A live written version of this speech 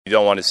You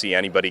don't want to see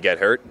anybody get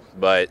hurt,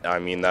 but I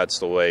mean, that's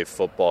the way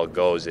football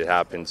goes. It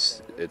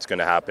happens. It's going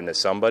to happen to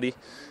somebody,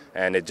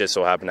 and it just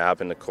so happened to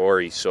happen to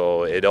Corey.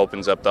 So it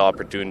opens up the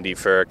opportunity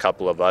for a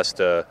couple of us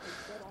to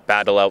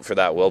battle out for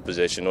that will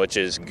position, which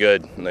is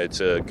good.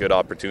 It's a good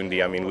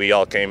opportunity. I mean, we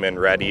all came in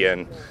ready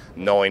and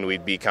knowing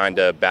we'd be kind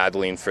of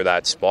battling for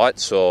that spot,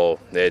 so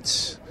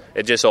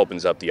it just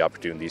opens up the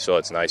opportunity, so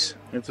it's nice.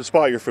 It's a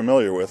spot you're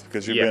familiar with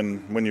because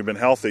when you've been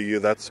healthy,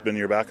 that's been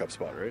your backup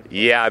spot, right?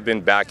 Yeah, I've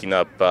been backing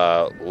up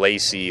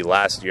Lacey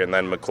last year and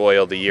then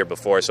McCoyle the year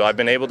before, so I've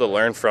been able to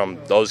learn from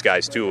those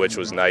guys too, which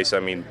was nice. I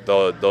mean,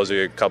 those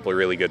are a couple of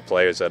really good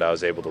players that I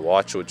was able to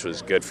watch, which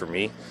was good for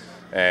me.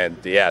 And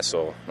yeah,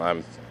 so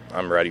I'm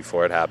ready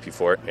for it, happy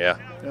for it, yeah.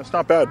 It's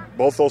not bad.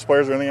 Both those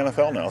players are in the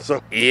NFL now,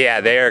 so.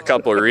 Yeah, they are a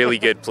couple of really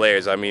good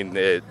players. I mean,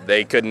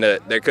 there couldn't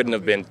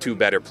have been two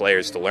better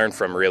players to learn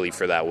from, really,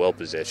 for that will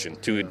position.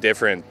 Two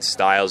different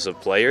styles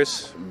of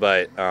players,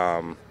 but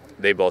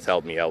they both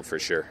helped me out for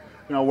sure.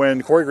 Now,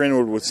 when Corey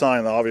Greenwood would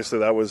sign, obviously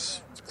that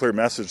was a clear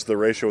message. The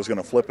ratio was going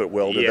to flip at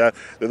will. Did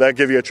that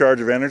give you a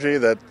charge of energy?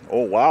 That,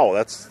 oh wow,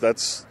 that's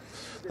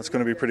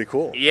going to be pretty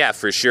cool. Yeah,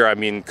 for sure. I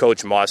mean,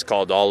 Coach Moss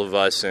called all of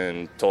us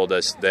and told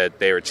us that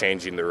they were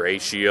changing the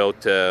ratio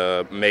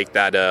to make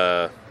that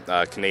a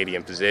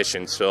Canadian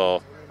position.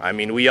 So, I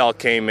mean, we all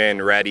came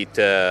in ready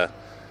to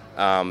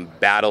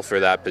battle for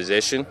that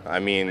position. I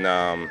mean,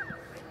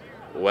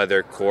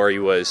 whether Corey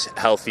was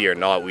healthy or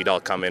not, we'd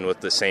all come in with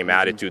the same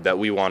attitude that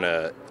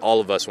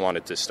all of us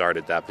wanted to start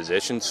at that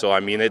position. So, I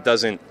mean, it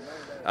doesn't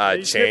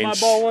you hit my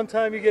ball one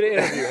time, you get an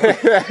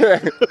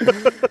interview.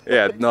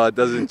 Yeah, no, it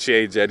doesn't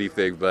change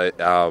anything, but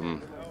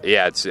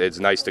yeah, it's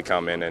nice to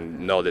come in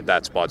and know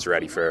that spot's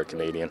ready for a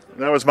Canadian.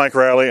 That was Mike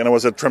Riley, and it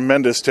was a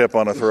tremendous tip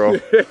on a throw.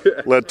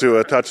 Led to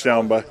a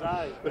touchdown by...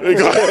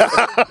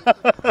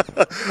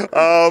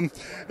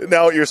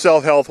 Now,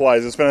 yourself,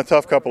 health-wise, it's been a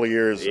tough couple of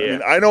years. Yeah. I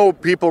mean, I know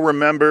people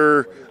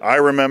remember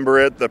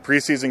it, the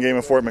preseason game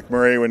of Fort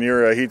McMurray when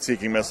you're a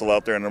heat-seeking missile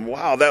out there, and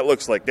wow, that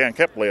looks like Dan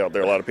Kepley out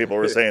there. A lot of people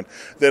were saying.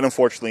 Then,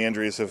 unfortunately,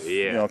 injuries have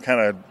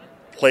kind of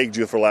plagued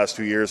you for the last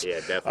 2 years.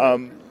 Yeah,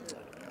 definitely.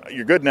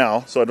 You're good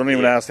now, so I don't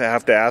even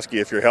have to ask you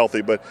if you're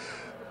healthy, but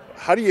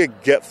how do you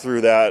get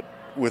through that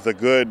with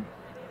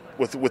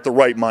with the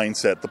right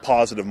mindset, the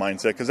positive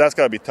mindset? Because that's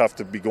got to be tough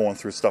to be going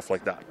through stuff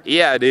like that.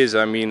 Yeah, it is.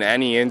 I mean,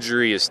 any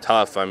injury is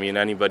tough. I mean,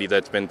 anybody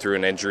that's been through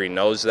an injury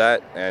knows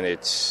that, and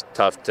it's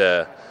tough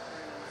to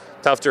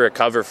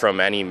recover from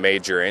any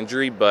major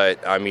injury.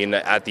 But, I mean,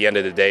 at the end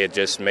of the day, it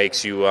just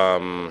makes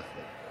you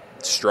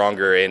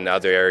stronger in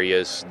other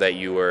areas that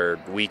you were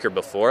weaker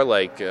before.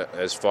 Like,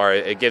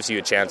 it gives you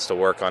a chance to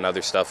work on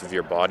other stuff of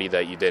your body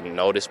that you didn't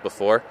notice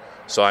before.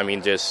 So, I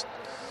mean, just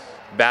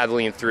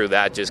battling through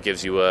that just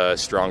gives you a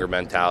stronger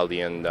mentality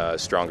and a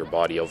stronger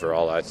body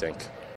overall, I think.